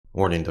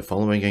Warning, the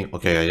following game...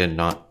 Okay, I did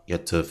not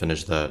get to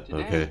finish that.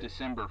 Today is Okay.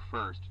 December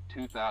 1st,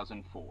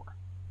 2004.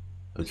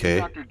 This is Okay.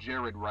 Dr.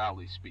 Jared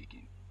Rowley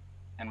speaking,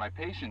 and my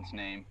patient's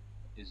name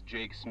is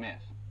Jake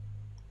Smith.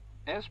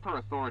 As per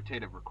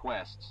authoritative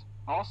requests,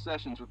 all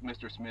sessions with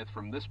Mr. Smith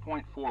from this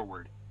point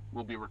forward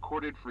will be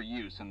recorded for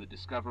use in the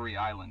Discovery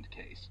Island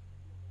case.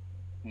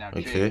 Now,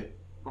 Jake, Okay.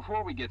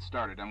 before we get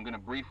started, I'm going to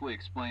briefly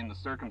explain the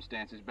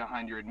circumstances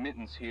behind your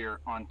admittance here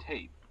on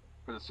tape,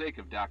 for the sake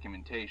of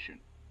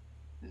documentation.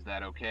 Is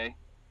that okay?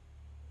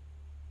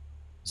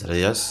 Is that a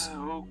yes?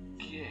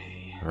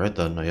 Okay. Alright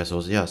then, I guess it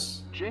was a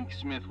yes. Jake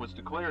Smith was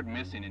declared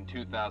missing in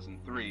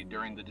 2003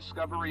 during the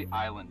Discovery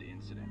Island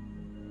incident.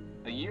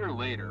 A year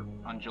later,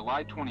 on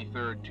July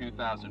 23,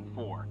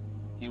 2004,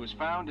 he was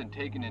found and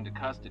taken into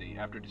custody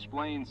after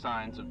displaying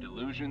signs of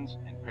delusions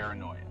and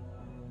paranoia.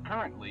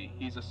 Currently,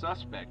 he's a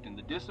suspect in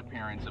the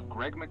disappearance of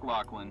Greg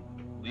McLaughlin,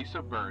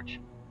 Lisa Birch,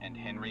 and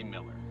Henry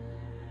Miller.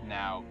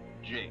 Now,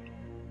 Jake,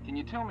 can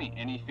you tell me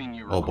anything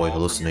you Oh recall boy, from your time on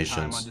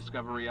hallucinations.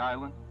 Discovery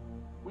Island?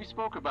 We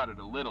spoke about it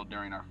a little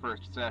during our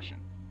first session,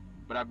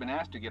 but I've been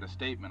asked to get a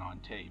statement on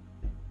tape.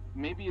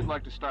 Maybe you'd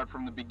like to start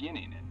from the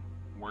beginning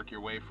and work your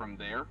way from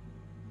there?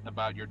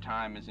 About your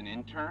time as an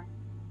intern?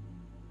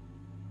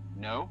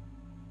 No?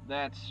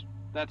 That's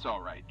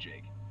all right,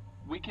 Jake.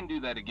 We can do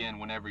that again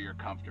whenever you're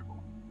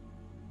comfortable.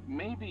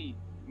 Maybe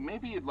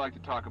you'd like to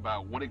talk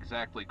about what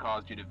exactly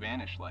caused you to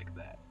vanish like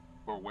that,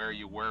 or where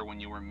you were when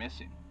you were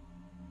missing.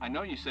 I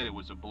know you said it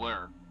was a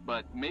blur,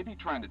 but maybe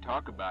trying to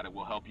talk about it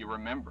will help you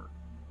remember.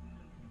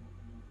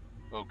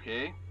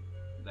 Okay,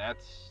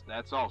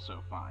 that's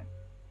also fine.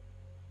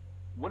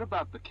 What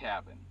about the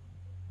cabin?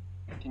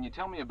 Can you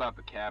tell me about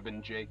the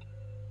cabin, Jake?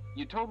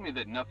 You told me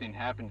that nothing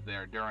happened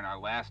there during our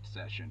last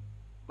session,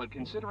 but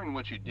considering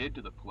what you did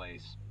to the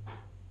place...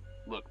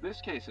 Look,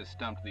 this case has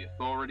stumped the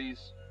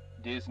authorities,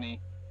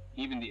 Disney,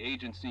 even the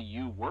agency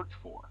you worked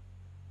for.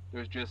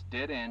 There's just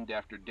dead end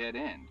after dead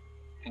end,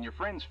 and your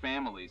friends'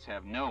 families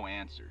have no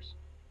answers.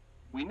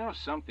 We know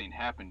something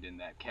happened in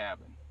that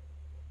cabin.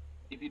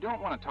 If you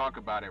don't want to talk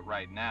about it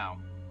right now,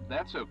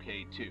 that's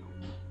okay too.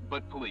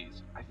 But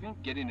please, I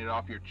think getting it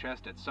off your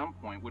chest at some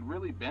point would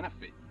really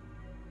benefit you.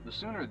 The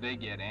sooner they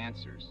get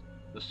answers,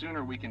 the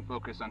sooner we can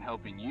focus on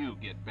helping you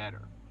get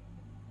better.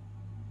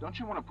 Don't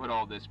you want to put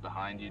all this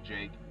behind you,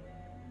 Jake?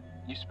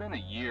 You spent a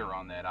year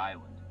on that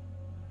island.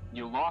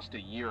 You lost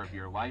a year of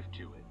your life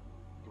to it.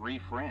 3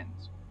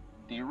 friends.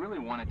 Do you really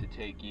want it to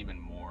take even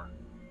more?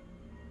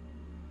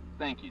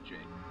 Thank you, Jake.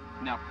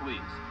 Now please,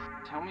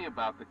 tell me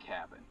about the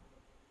cabin.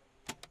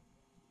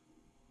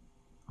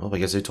 Oh, I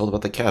guess they told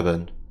about the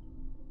cabin.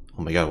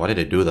 Oh my god, why did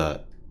they do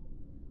that?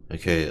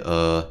 Okay,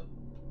 oh,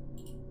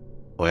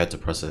 I had to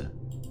press it.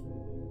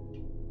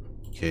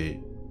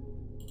 Okay.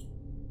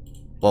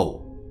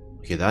 Whoa.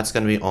 Okay, that's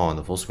gonna be on.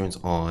 The full screen's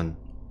on.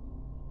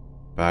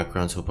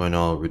 Background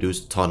 2.0.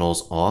 Reduced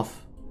tunnels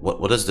off.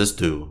 What does this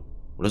do?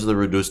 What does the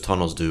reduced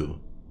tunnels do?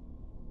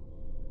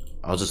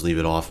 I'll just leave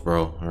it off,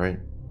 bro. Alright?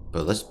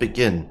 But let's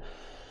begin.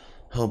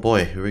 Oh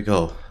boy, here we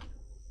go.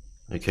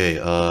 Okay,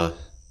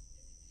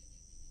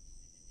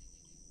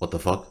 what the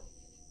fuck?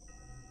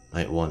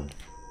 Night 1.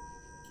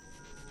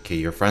 Okay,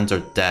 your friends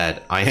are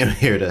dead. I am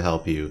here to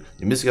help you.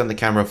 The music on the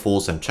camera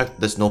fools them. Check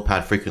this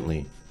notepad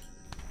frequently.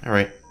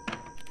 Alright.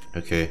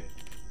 Okay.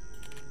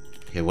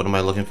 Okay, what am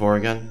I looking for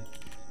again?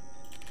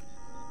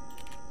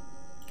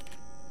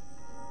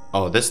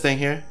 Oh, this thing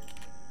here?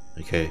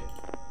 Okay.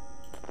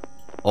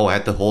 Oh, I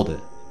have to hold it.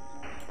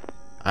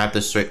 I have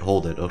to straight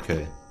hold it.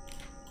 Okay.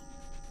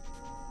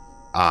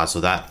 Ah,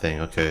 so that thing.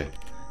 Okay.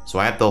 So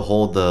I have to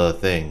hold the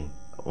thing.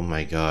 Oh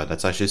my god,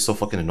 that's actually so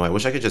fucking annoying. I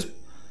wish I could just,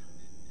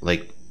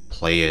 like,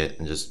 play it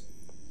and just...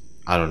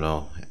 I don't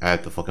know. I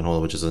have to fucking hold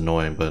it, which is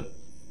annoying, but...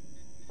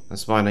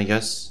 That's fine, I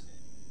guess.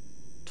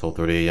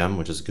 12:30 a.m.,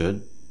 which is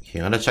good. Okay,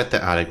 I'm gonna check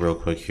the attic real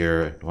quick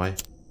here. Why?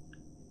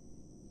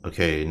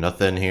 Okay,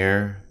 nothing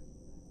here.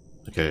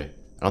 Okay.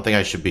 I don't think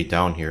I should be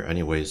down here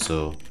anyway,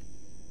 so...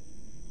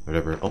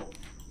 Whatever. Oh.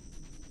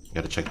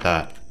 Gotta check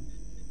that.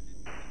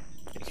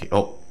 Okay,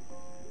 oh.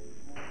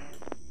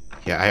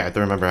 Yeah, I have to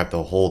remember I have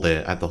to hold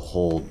it. I have to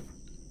hold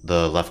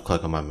the left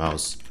click on my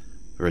mouse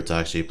for it to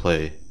actually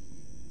play.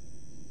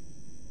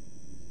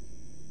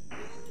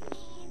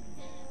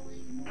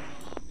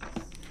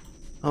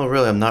 Oh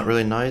really? I'm not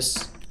really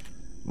nice?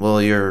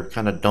 Well, you're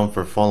kinda dumb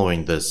for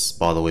following this,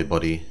 by the way,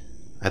 buddy.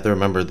 I have to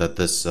remember that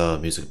this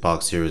music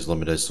box here is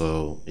limited,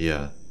 so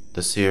yeah.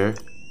 This here,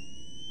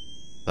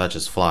 that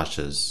just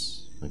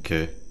flashes.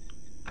 Okay.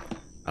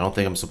 I don't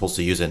think I'm supposed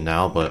to use it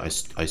now, but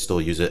I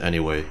still use it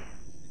anyway.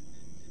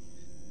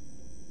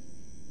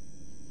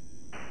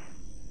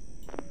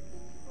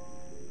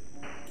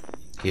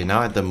 Okay, now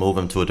I have to move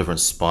him to a different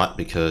spot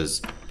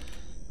because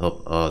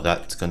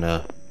that's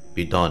gonna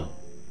be done.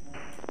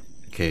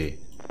 Okay,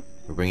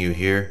 we'll bring you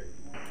here,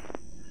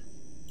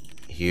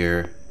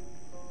 here,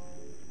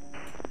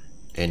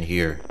 and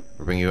here.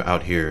 We'll bring you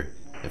out here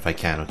if I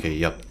can. Okay,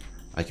 yep,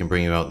 I can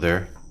bring you out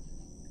there.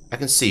 I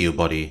can see you,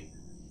 buddy.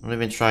 Don't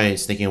even try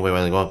sneaking away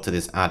when I go up to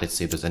this attic to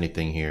see if there's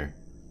anything here.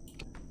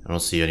 I don't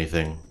see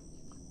anything.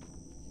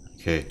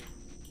 Okay.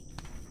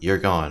 You're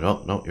gone.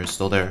 Oh, no, you're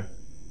still there.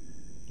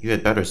 You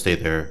had better stay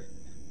there.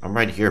 I'm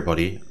right here,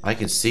 buddy. I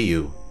can see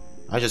you.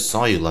 I just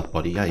saw you left,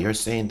 buddy. Yeah, you're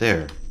staying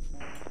there.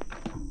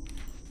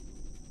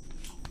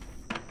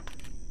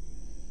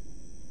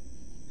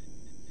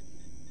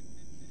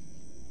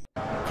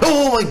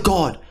 Oh my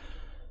god!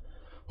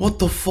 What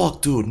the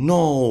fuck, dude?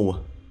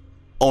 No!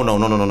 Oh, no,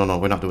 no, no, no, no, no.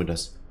 We're not doing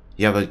this.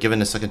 Yeah, but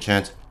given a second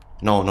chance.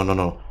 No, no, no,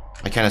 no.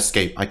 I can't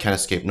escape. I can't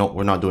escape. No,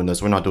 we're not doing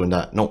this. We're not doing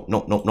that. No,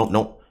 no, no, no,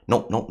 no.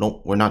 No, no,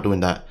 no. We're not doing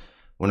that.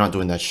 We're not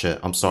doing that shit.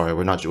 I'm sorry.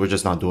 We're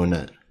just not doing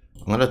it.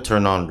 I'm gonna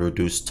turn on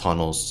reduced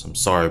tunnels. I'm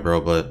sorry,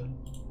 bro, but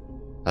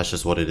that's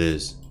just what it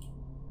is.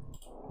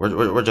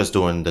 We're just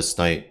doing this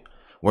night.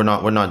 We're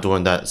not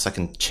doing that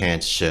second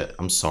chance shit.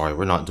 I'm sorry.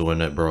 We're not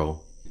doing it,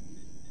 bro.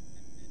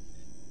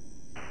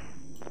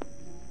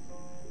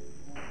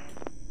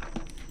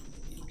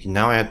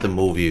 Now I have to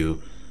move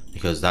you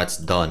because that's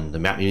done. The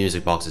map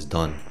music box is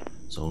done.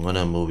 So I'm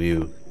gonna move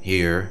you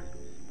here,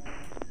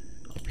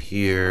 up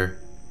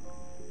here,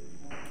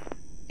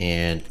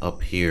 and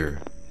up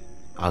here,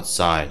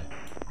 outside,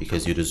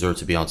 because you deserve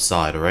to be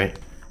outside. All right?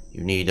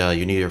 You need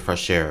your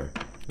fresh air,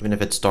 even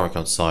if it's dark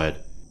outside.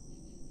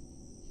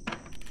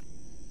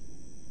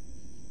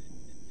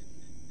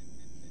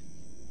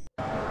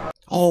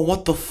 Oh,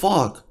 what the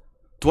fuck?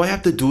 Do I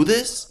have to do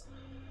this?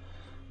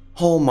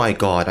 Oh my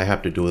god, I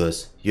have to do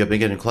this. You have been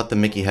getting collect the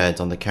Mickey heads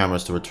on the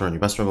cameras to return. You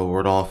best remember a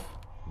word off.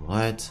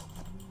 What?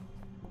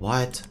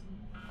 What?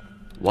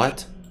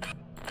 What?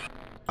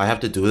 I have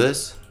to do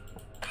this?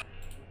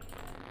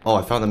 Oh,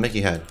 I found the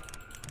Mickey head.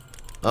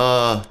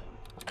 Oh.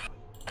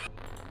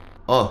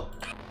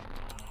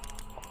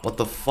 What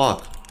the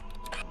fuck?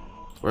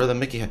 Where are the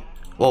Mickey head?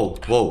 Whoa,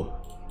 whoa.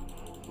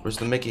 Where's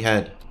the Mickey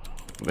head?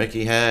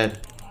 Mickey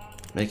head.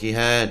 Mickey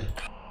head.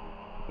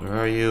 Where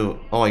are you?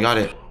 Oh, I got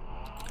it.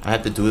 I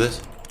have to do this?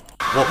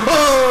 Whoa.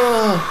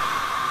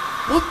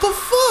 Ah! What the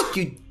fuck,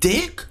 you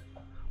dick?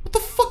 What the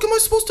fuck am I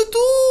supposed to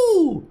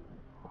do?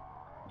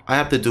 I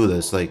have to do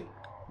this. Like,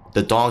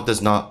 the dog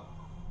does not...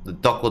 The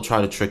duck will try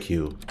to trick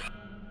you.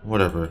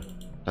 Whatever.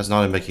 That's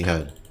not a Mickey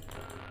head.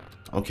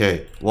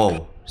 Okay.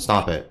 Whoa.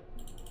 Stop it.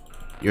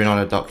 You're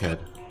not a duck head.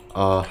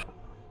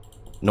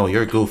 No,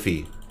 you're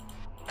Goofy.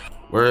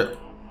 Where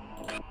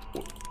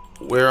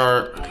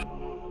are...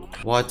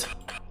 What?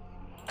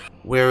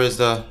 Where is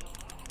the...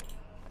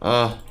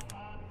 What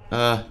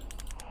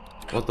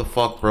the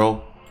fuck,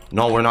 bro?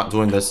 No, we're not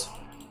doing this.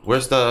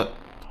 Where's the...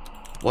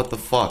 What the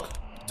fuck?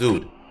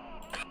 Dude.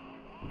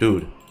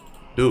 Dude.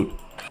 Dude.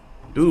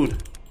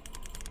 Dude.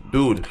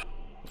 Dude.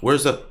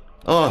 Where's the...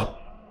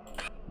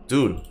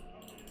 Dude.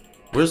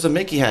 Where's the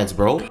Mickey heads,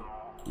 bro?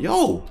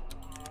 Yo.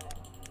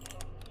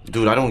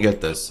 Dude, I don't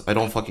get this. I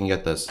don't fucking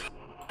get this.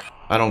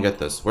 I don't get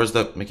this. Where's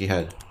the Mickey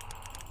head?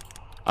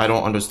 I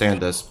don't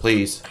understand this.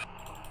 Please.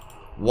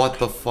 What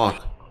the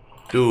fuck?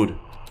 Dude.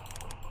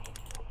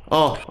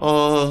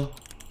 I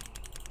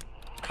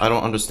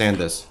don't understand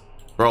this.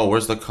 Bro,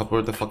 where's the cup?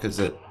 Where the fuck is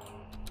it?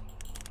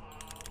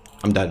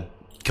 I'm dead.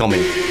 Kill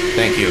me.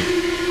 Thank you.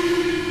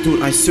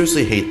 Dude, I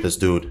seriously hate this,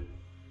 dude.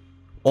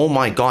 Oh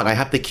my god, I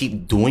have to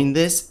keep doing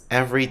this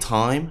every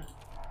time?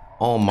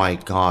 Oh my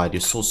god,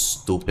 you're so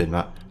stupid,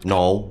 man.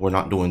 No, we're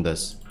not doing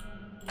this.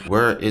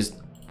 Where is...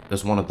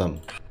 There's one of them.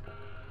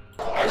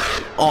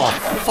 Oh,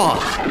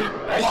 fuck.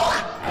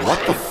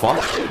 What the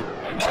fuck?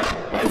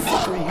 What the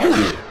fuck are you?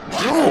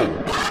 No!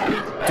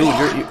 Dude,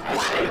 you...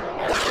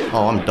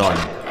 Oh, I'm done.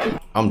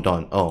 I'm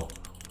done. Oh.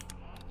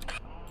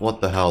 What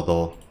the hell,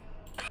 though?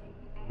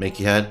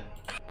 Mickey head?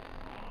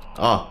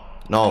 Oh,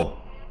 no.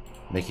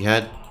 Mickey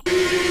head?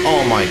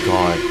 Oh my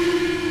god.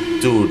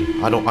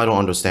 Dude, I don't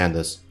understand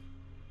this.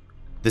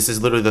 This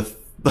is literally the...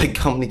 Like,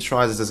 how many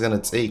tries is this gonna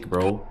take,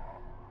 bro?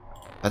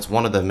 That's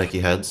one of the Mickey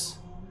heads.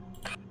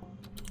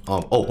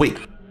 Oh, wait.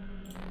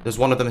 There's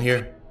one of them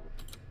here.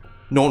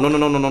 No, no, no,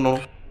 no, no, no,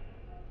 no.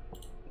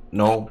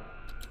 No.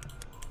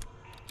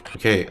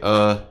 Okay,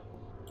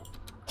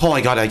 Oh,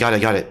 I got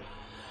it.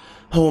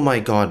 Oh my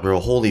god, bro.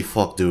 Holy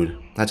fuck, dude.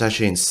 That's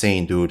actually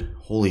insane, dude.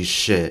 Holy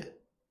shit.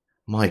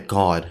 My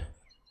god.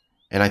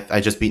 And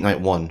I just beat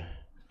night 1.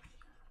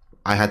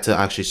 I had to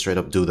actually straight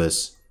up do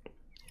this.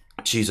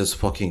 Jesus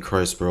fucking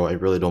Christ, bro. I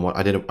really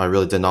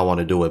did not want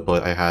to do it,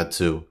 but I had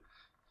to.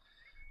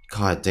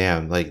 God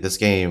damn, like this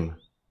game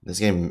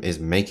is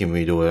making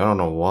me do it. I don't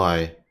know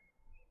why.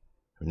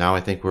 Now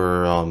I think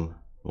we're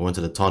going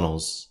to the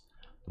tunnels.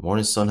 The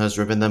morning sun has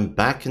driven them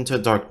back into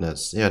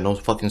darkness. Yeah, no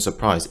fucking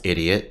surprise,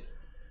 idiot.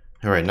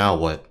 Alright, now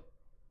what?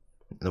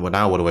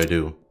 Now what do I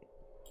do?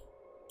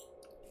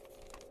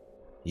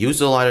 Use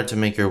the lighter to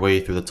make your way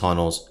through the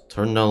tunnels.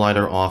 Turn the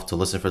lighter off to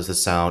listen for the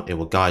sound. It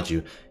will guide you.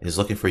 It is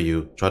looking for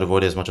you. Try to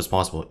avoid it as much as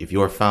possible. If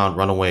you are found,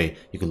 run away.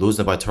 You can lose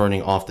them by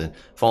turning often.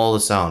 Follow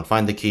the sound.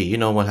 Find the key. You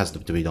know what has to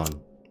be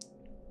done.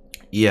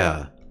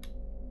 Yeah.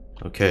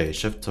 Okay,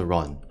 shift to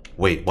run.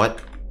 Wait,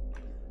 what?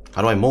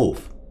 How do I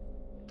move?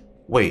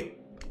 Wait.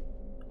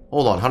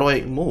 Hold on, how do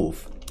I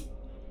move?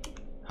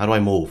 How do I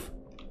move?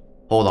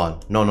 Hold on.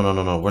 No, no, no,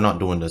 no, no. We're not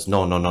doing this.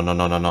 No, no, no, no,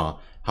 no, no, no.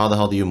 How the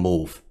hell do you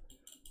move?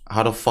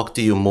 How the fuck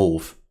do you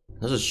move?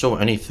 It doesn't show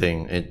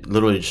anything. It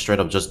literally straight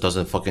up just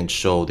doesn't fucking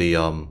show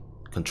the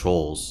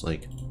controls.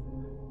 Like,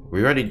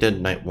 we already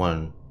did night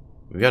 1.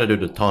 We gotta do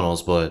the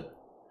tunnels, but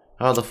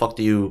how the fuck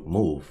do you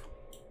move?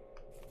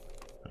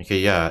 Okay,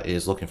 yeah, it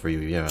is looking for you,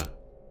 yeah.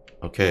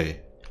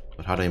 Okay,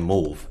 but how do I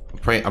move?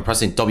 I'm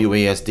pressing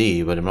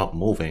WASD, but I'm not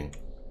moving.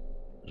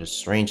 Just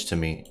strange to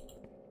me.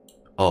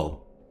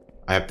 Oh,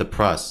 I have to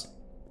press.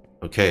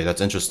 Okay, that's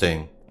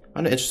interesting.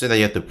 Kind of interesting that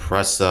you have to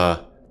press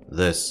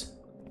this.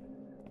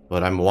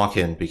 But I'm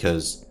walking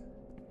because,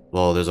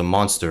 well, there's a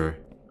monster,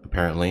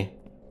 apparently.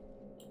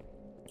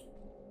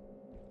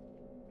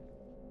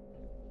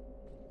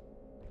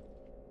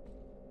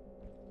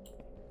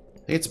 I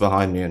think it's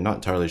behind me, I'm not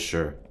entirely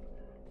sure.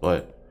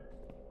 But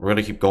we're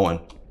gonna keep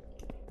going.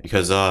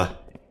 Because,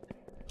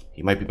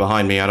 he might be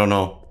behind me, I don't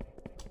know.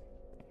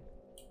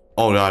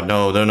 Oh god,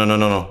 no.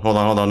 Hold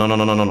on,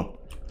 no.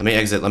 Let me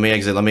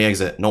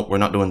exit. Nope, we're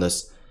not doing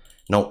this.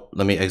 Nope,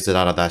 let me exit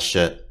out of that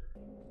shit.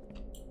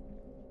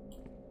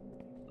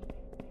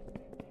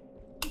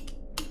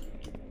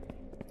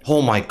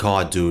 Oh my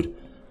god, dude.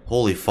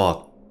 Holy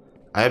fuck.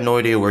 I have no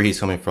idea where he's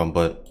coming from,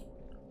 but...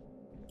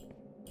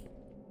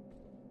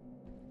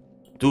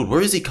 Dude, where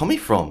is he coming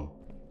from?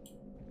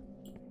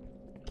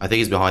 I think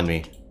he's behind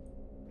me.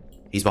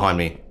 He's behind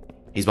me.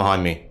 He's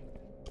behind me.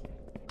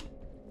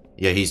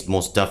 Yeah, he's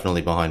most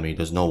definitely behind me.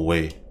 There's no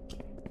way.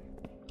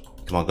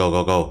 Come on,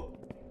 go.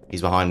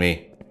 He's behind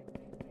me.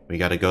 We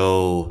gotta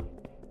go.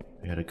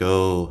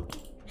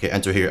 Okay,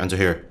 enter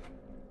here.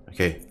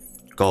 Okay,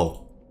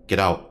 go. Get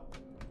out.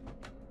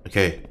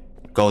 Okay,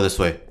 go this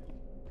way.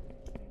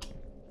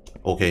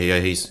 Okay, yeah,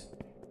 he's...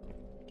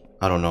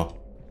 I don't know.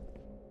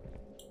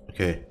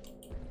 Okay.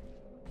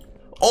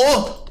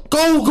 Oh!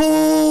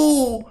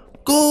 Go!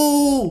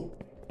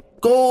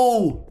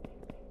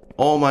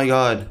 Oh my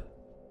god.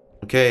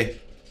 Okay.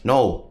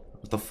 No.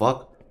 What the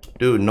fuck?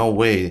 Dude, no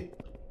way.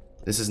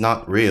 This is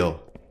not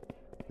real.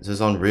 This is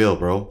unreal,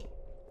 bro.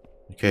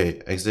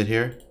 Okay, exit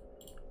here.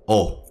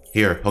 Oh,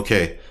 here.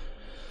 Okay.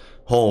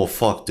 Oh,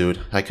 fuck, dude.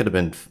 I could have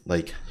been,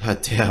 like,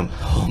 god damn.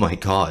 Oh my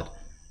god.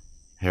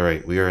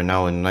 Alright, we are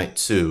now in night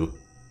 2.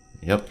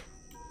 Yep.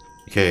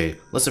 Okay,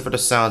 listen for the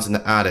sounds in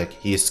the attic.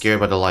 He is scared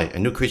by the light. A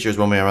new creature is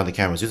roaming around the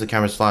cameras. Use the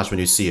camera's flash when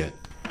you see it.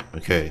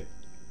 Okay.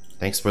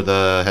 Thanks for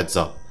the heads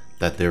up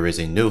that there is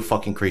a new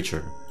fucking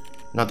creature.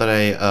 Not that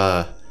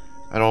I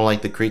don't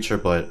like the creature,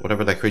 but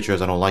whatever that creature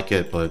is, I don't like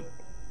it, but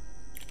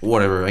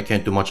whatever. I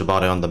can't do much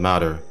about it on the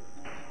matter.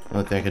 The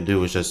only thing I can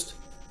do is just,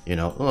 you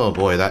know, oh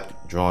boy,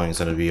 that drawing is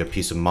gonna be a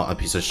piece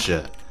of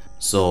shit.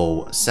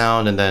 So,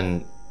 sound and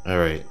then,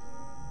 alright.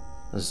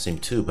 Doesn't seem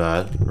too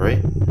bad, right?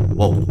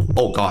 Whoa,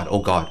 oh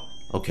god.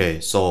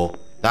 Okay, so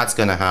that's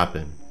gonna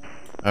happen.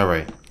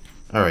 Alright,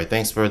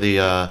 thanks for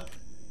the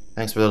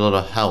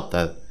little help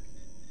that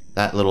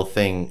little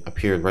thing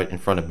appeared right in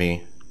front of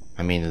me.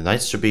 I mean, the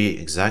nights should be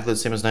exactly the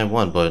same as night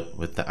 1, but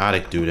with the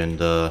attic dude and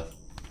the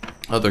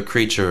other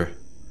creature,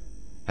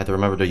 I have to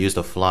remember to use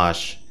the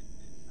flash.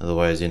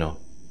 Otherwise, you know.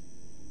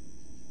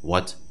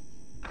 What?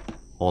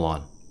 Hold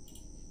on.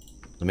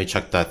 Let me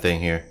check that thing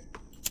here.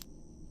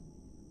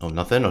 Oh,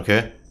 nothing?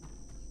 Okay.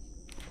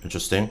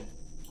 Interesting.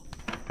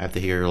 I have to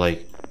hear,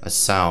 like, a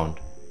sound.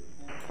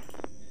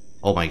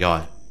 Oh my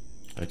god.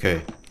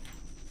 Okay.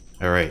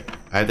 Alright.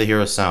 I have to hear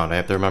a sound. I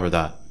have to remember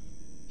that.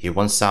 Hear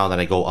one sound, then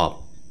I go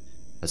up.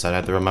 That's what I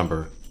have to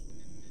remember.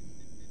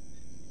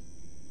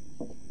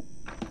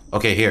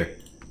 Okay, here.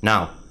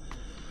 Now.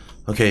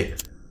 Okay.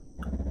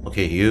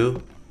 Okay,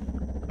 you.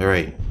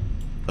 Alright.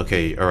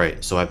 Okay,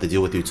 alright. So I have to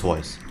deal with you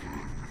twice.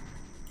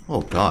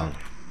 Oh god.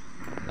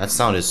 That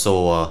sound is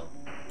so,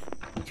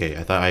 okay,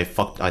 I thought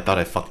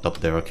I fucked up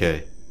there,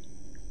 okay.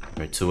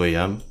 Alright, 2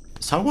 AM.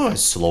 Is time going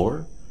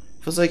slower?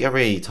 Feels like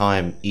every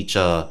time each,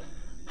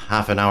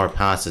 half an hour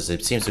passes,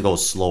 it seems to go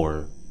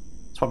slower.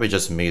 It's probably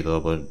just me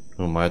though, but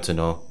who am I to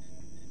know?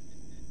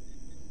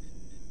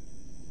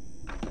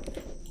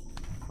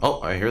 Oh,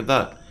 I heard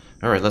that.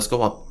 Alright, let's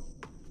go up.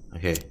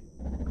 Okay.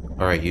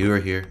 Alright, you are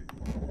here.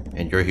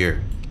 And you're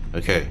here.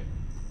 Okay.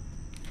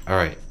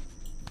 Alright.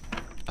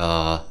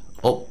 Oh.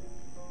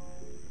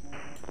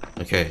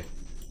 Okay.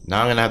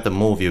 Now I'm gonna have to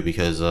move you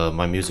because,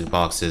 my music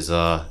box is,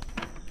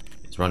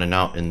 it's running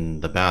out in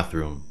the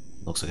bathroom.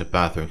 Looks like a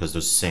bathroom because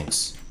there's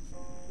sinks.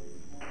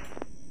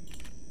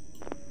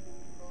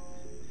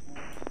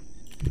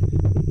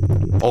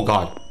 Oh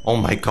god. Oh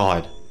my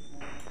god.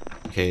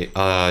 Okay,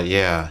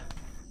 yeah.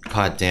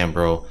 God damn,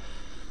 bro.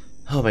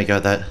 Oh my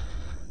god, that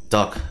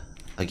duck.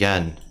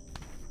 Again.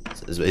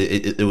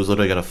 It was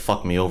literally gonna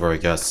fuck me over, I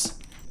guess.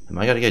 Am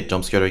I gonna get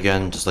jump scared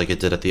again, just like it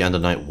did at the end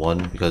of night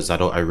 1? Because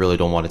I really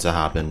don't want it to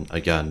happen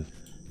again.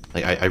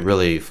 Like, I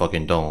really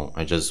fucking don't.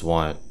 I just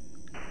want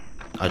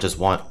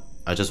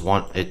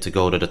it to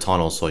go to the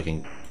tunnel so I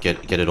can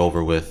get it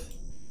over with.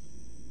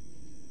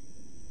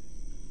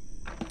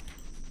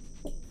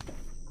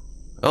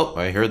 Oh,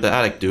 I heard the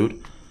attic,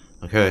 dude.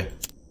 Okay.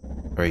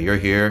 Alright, you're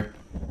here.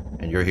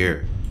 And you're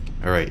here.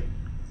 Alright.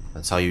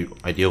 That's how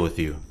I deal with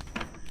you.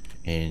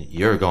 And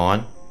you're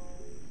gone.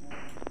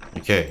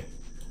 Okay.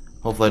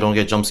 Hopefully I don't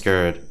get jump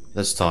scared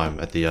this time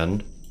at the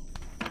end.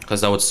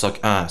 Because that would suck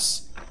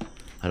ass.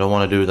 I don't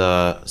want to do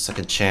the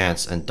second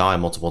chance and die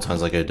multiple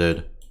times like I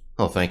did.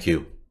 Oh, thank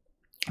you.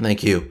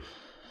 Thank you.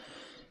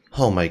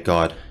 Oh my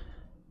god.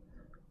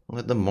 Look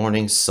at the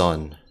morning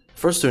sun.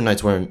 First 2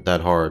 nights weren't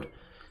that hard.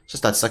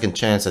 Just that second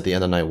chance at the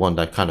end of night 1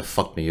 that kind of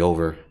fucked me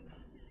over.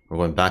 We're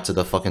going back to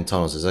the fucking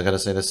tunnels. Is I gotta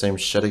say the same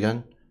shit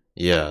again?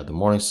 Yeah, the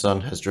morning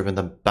sun has driven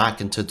them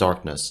back into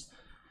darkness.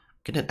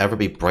 Can it ever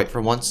be bright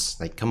for once?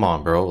 Like, come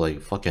on, bro.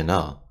 Like, fucking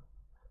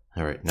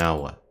Alright, now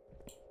what?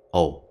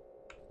 Oh.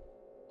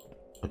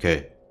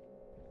 Okay.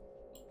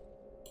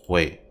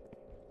 Wait.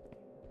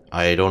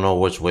 I don't know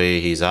which way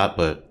he's at,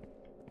 but...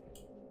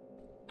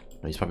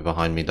 he's probably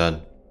behind me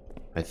then.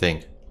 I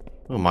think.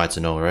 Who am I to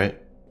know, right?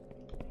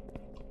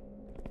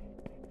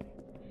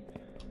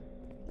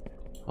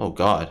 Oh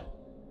god.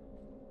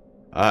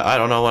 I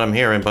don't know what I'm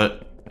hearing,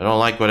 but I don't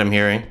like what I'm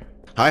hearing.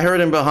 I heard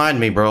him behind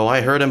me, bro.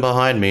 I heard him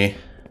behind me.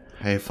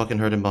 I fucking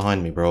heard him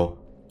behind me, bro.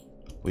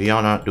 We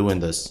are not doing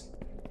this.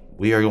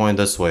 We are going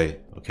this way,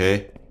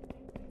 okay?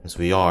 Yes,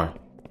 we are.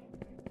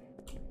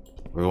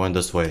 We're going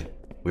this way.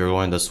 We're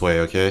going this way,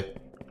 okay?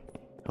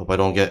 Hope I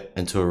don't get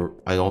into...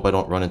 I hope I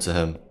don't run into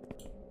him.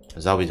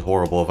 Because that would be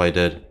horrible if I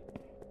did.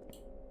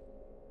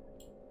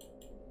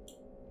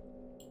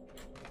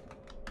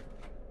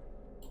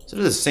 So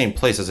this is the same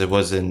place as it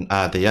was in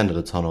at the end of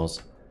the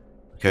tunnels.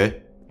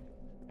 Okay.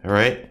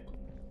 Alright.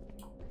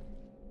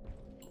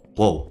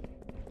 Whoa.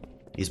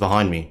 He's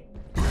behind me.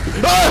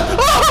 Ah!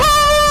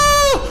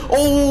 Ah!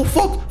 Oh,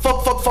 fuck!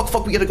 Fuck, fuck, fuck,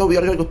 fuck. We gotta go, we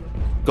gotta go.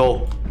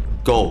 Go.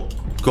 Go.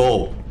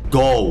 Go.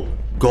 Go.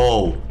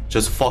 Go.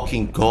 Just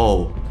fucking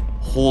go.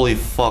 Holy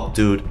fuck,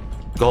 dude.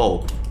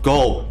 Go.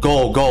 Go.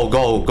 Go, go,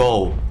 go,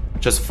 go.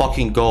 Just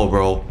fucking go,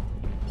 bro.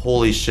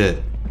 Holy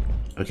shit.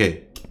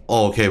 Okay.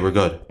 Oh, okay, we're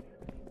good.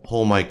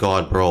 Oh my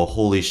god, bro.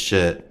 Holy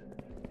shit.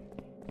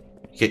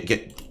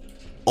 Get.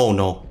 Oh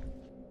no.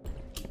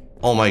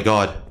 Oh my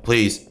god.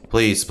 Please.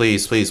 Please,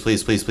 please, please,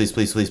 please, please, please,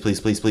 please, please, please,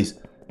 please, please.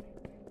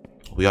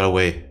 We got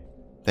away.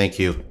 Thank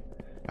you.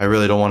 I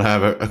really don't want to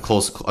have a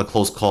close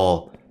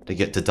call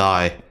to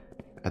die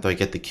after I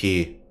get the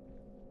key.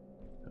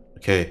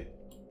 Okay.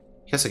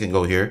 Guess I can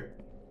go here.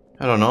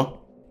 I don't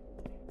know.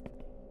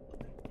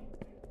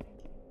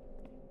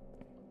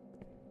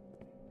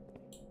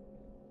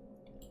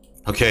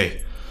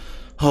 Okay.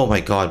 Oh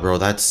my god, bro.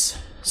 That's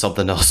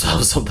something else. That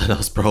was something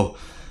else, bro.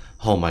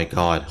 Oh my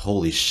god.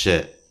 Holy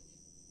shit.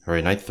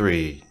 Alright, night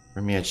 3.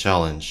 Bring me a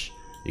challenge.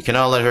 You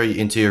cannot let her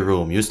into your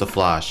room. Use the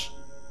flash.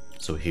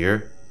 So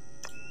here.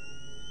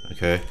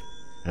 Okay.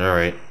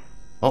 Alright.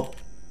 Oh.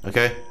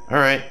 Okay.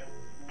 Alright.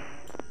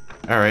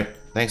 Alright.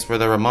 Thanks for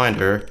the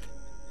reminder.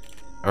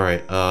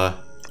 Alright, I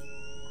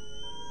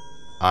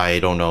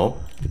don't know.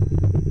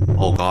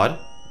 Oh god.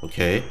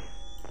 Okay.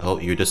 Oh,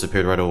 you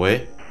disappeared right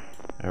away.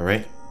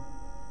 Alright.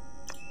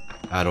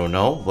 I don't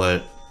know,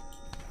 but...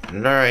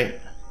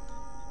 alright.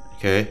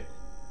 Okay.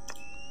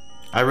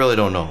 I really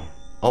don't know.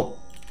 Oh.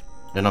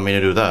 Did not mean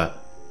to do that.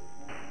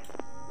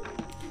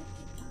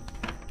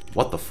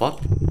 What the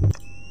fuck?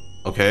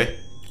 Okay.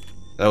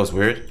 That was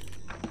weird.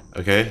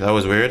 Okay, that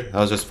was weird. That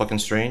was just fucking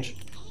strange.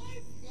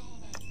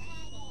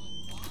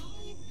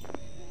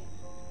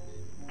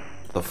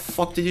 The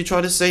fuck did you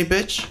try to say,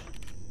 bitch?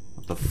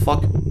 What the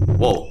fuck?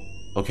 Whoa.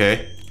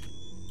 Okay.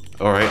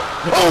 Alright.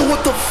 Oh,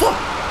 what the fuck?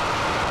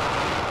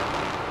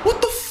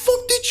 What the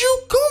fuck did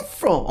you come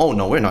from? Oh,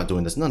 no, we're not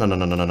doing this. No, no, no,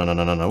 no, no, no, no,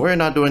 no, no, no. We're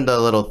not doing the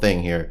little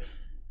thing here.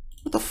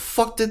 What the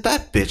fuck did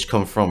that bitch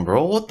come from,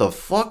 bro? What the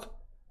fuck?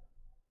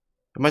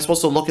 Am I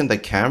supposed to look in the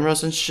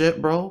cameras and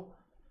shit, bro?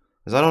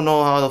 Because I don't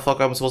know how the fuck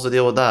I'm supposed to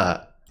deal with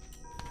that.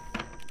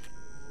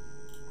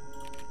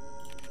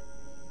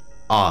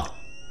 Ah.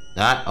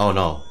 That? Oh,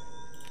 no.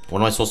 What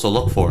am I supposed to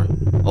look for?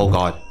 Oh,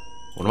 God.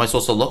 What am I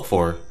supposed to look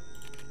for?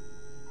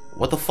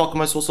 What the fuck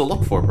am I supposed to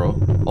look for, bro?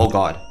 Oh,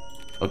 God.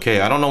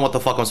 Okay, I don't know what the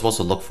fuck I'm supposed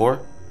to look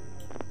for.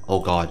 Oh,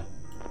 God.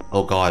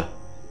 Oh, God.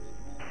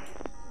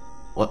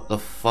 What the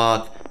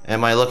fuck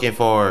am I looking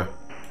for?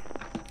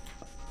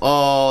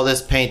 Oh,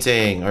 this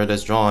painting or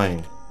this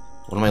drawing.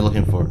 What am I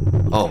looking for?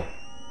 Oh.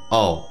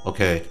 Oh,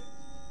 okay.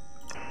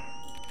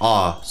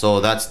 Ah, so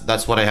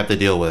that's what I have to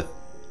deal with.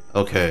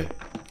 Okay.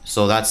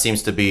 So that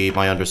seems to be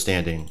my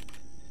understanding.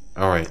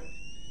 Alright.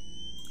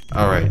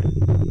 Alright.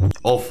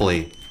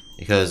 Hopefully.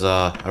 Because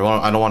I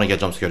don't want to get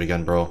jump scared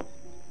again, bro.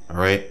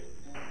 Alright.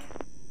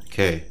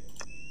 Okay.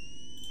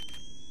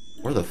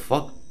 Where the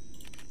fuck?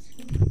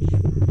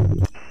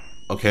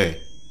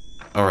 Okay.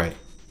 Alright.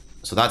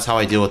 So that's how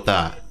I deal with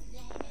that.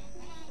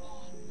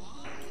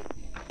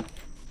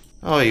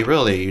 Oh,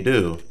 you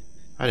do?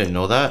 I didn't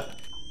know that.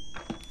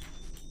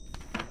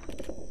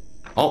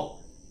 Oh.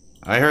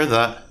 I heard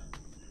that.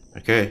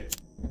 Okay.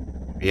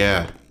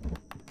 Yeah.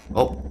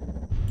 Oh.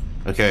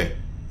 Okay.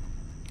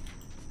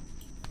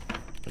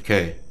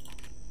 Okay.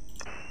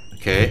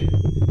 Okay.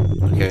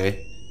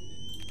 Okay.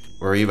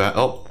 Where are you at?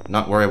 Oh,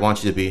 not where I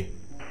want you to be.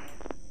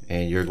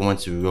 And you're going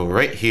to go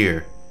right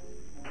here.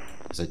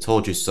 Because I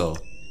told you so.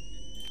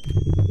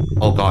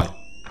 Oh god.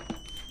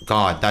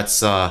 God,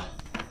 that's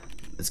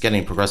it's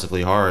getting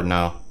progressively hard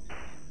now.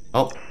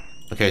 Oh,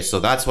 okay, so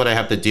that's what I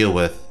have to deal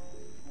with.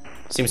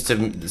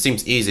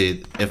 Seems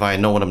easy if I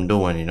know what I'm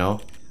doing, you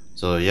know?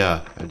 So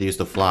yeah, I have to use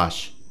the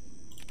flash.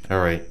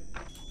 Alright.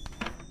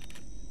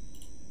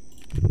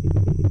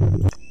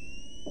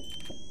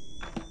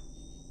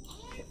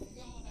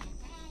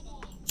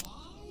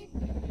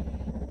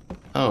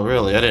 Oh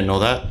really? I didn't know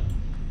that.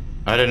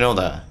 I didn't know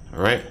that.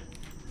 Alright.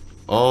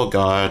 Oh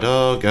god,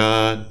 oh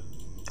god.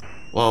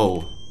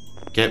 Whoa.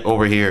 Get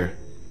over here.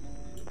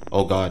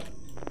 Oh god.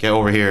 Get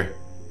over here.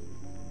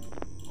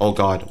 Oh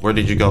god, where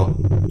did you go?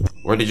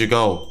 Where did you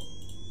go?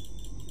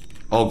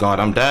 Oh god,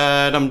 I'm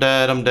dead, I'm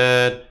dead, I'm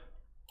dead.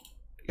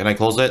 Can I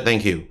close it?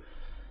 Thank you.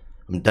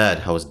 I'm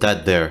dead. I was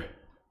dead there.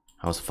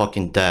 I was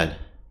fucking dead.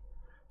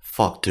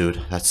 Fuck,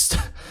 dude. That's...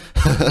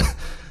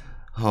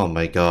 Oh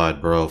my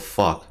god, bro.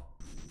 Fuck.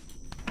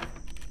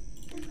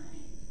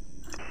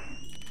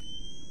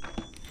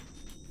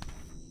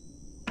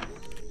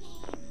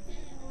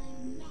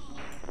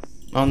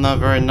 Oh, not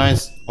very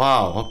nice.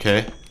 Wow,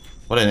 okay.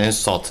 What an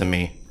insult to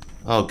me.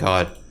 Oh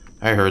god.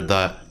 I heard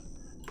that.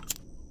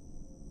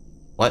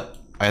 What?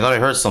 I thought I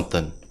heard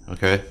something.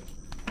 Okay.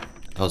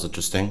 That was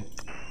interesting.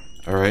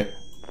 Alright.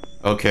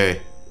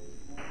 Okay.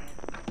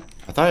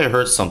 I thought I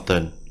heard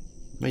something.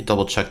 Let me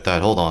double check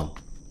that. Hold on.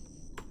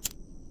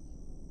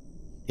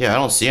 Yeah, I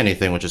don't see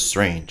anything, which is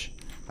strange.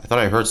 I thought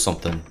I heard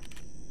something.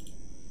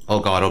 Oh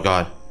god, oh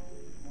god.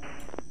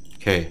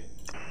 Okay.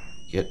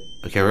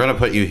 Okay, we're gonna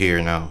put you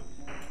here now.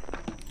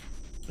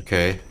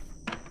 Okay.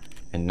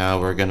 And now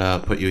we're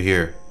gonna put you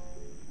here.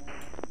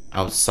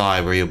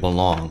 Outside where you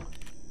belong.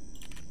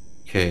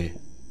 Okay.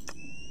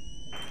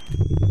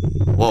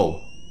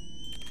 Whoa.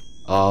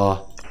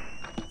 I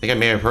think I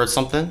may have heard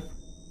something,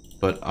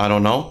 but I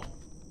don't know.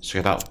 Let's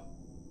check it out.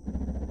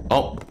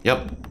 Oh,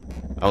 yep.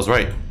 I was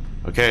right.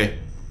 Okay.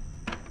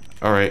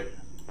 Alright.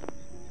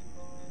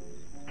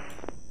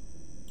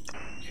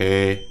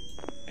 Okay.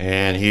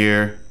 And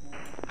here.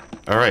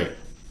 Alright.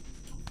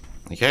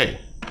 Okay.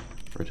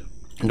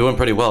 We're doing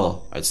pretty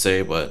well, I'd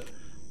say, but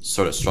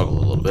sort of struggle a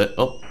little bit.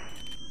 Oh.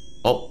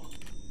 Oh.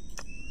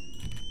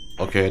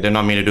 Okay, I did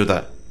not mean to do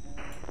that.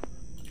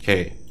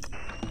 Okay.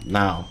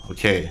 Now.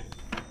 Okay.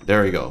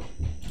 There we go.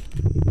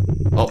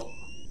 Oh.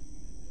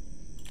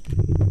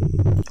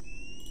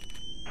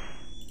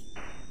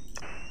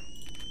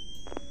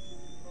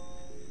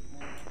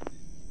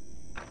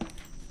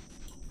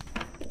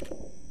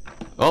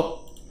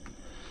 Oh.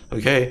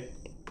 Okay.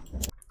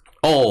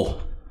 Oh.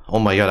 Oh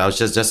my god, I was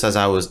just as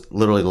I was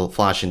literally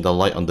flashing the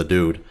light on the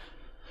dude.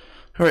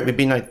 Alright,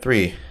 maybe night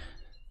 3.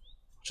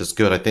 Which is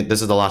good. I think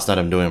this is the last night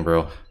I'm doing,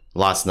 bro.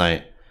 Last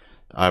night.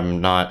 I'm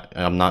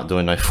not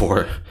doing night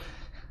 4.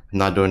 I'm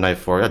not doing night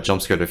 4. I got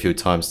jump scared a few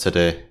times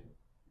today.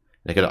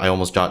 I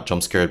almost got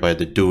jump scared by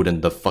the dude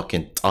in the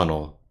fucking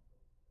tunnel.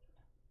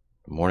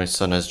 The morning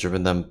sun has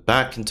driven them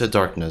back into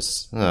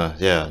darkness.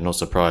 Yeah, no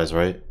surprise,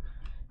 right?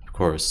 Of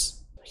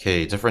course.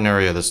 Okay, different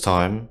area this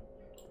time.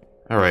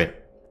 Alright.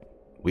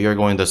 We are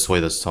going this way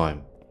this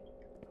time.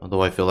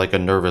 Although I feel like a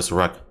nervous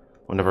wreck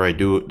whenever I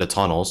do the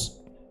tunnels.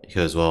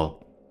 Because,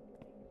 well,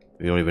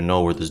 we don't even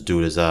know where this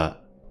dude is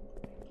at.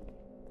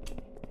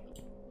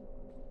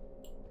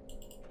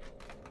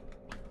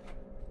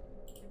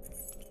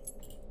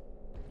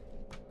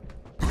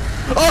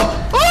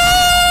 Oh!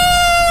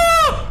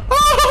 Ah!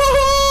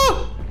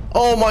 Ah!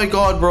 Oh my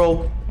god,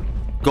 bro.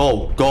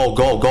 Go, go,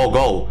 go, go,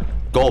 go.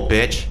 Go,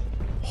 bitch.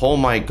 Oh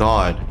my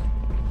god.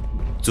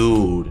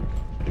 Dude.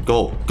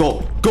 Go,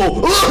 go,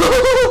 go.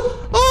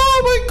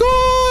 Oh my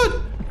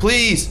god.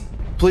 Please,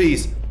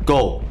 please,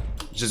 go.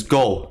 Just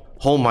go.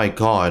 Oh my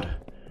god.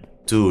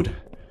 Dude.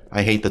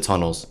 I hate the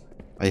tunnels.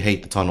 I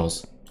hate the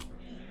tunnels.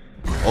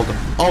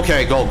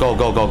 Okay, go, go,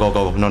 go, go, go,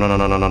 go. No, no, no,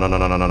 no, no, no, no,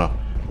 no, no, no, no.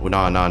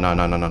 No, no, no,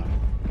 no, no, no.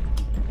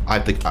 I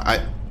have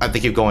to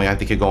keep going. I have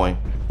to keep going.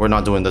 We're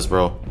not doing this,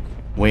 bro.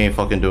 We ain't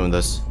fucking doing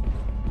this.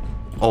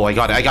 Oh, I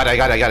got it. I got it. I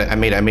got it. I got it. I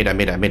made it. I made it. I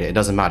made it. I made it. It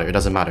doesn't matter. It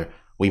doesn't matter.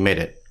 We made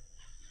it.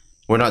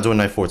 We're not doing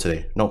night 4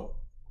 today. Nope.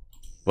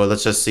 Well,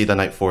 let's just see the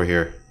night 4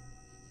 here.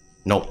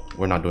 Nope.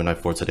 We're not doing night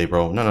 4 today,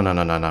 bro. No, no, no,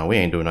 no, no, no. We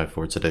ain't doing night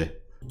 4 today.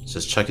 Let's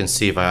just check and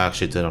see if I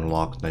actually did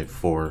unlock night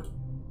 4.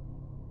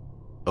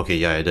 Okay,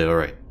 yeah, I did.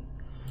 Alright.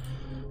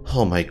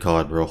 Oh my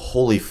god, bro.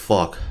 Holy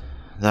fuck.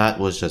 That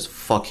was just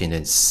fucking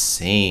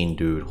insane,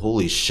 dude.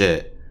 Holy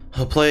shit.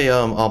 I'll play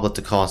Oblate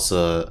de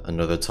Casa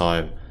another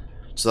time.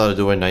 Just thought I'd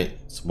do it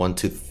nights 1,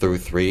 2 through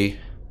 3.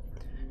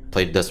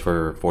 Played this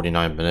for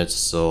 49 minutes,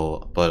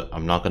 so but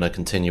I'm not gonna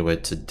continue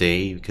it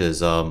today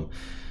because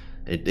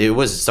it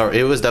was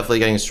definitely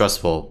getting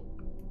stressful.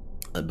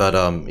 But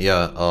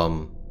yeah,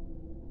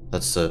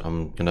 that's it.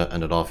 I'm gonna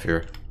end it off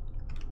here.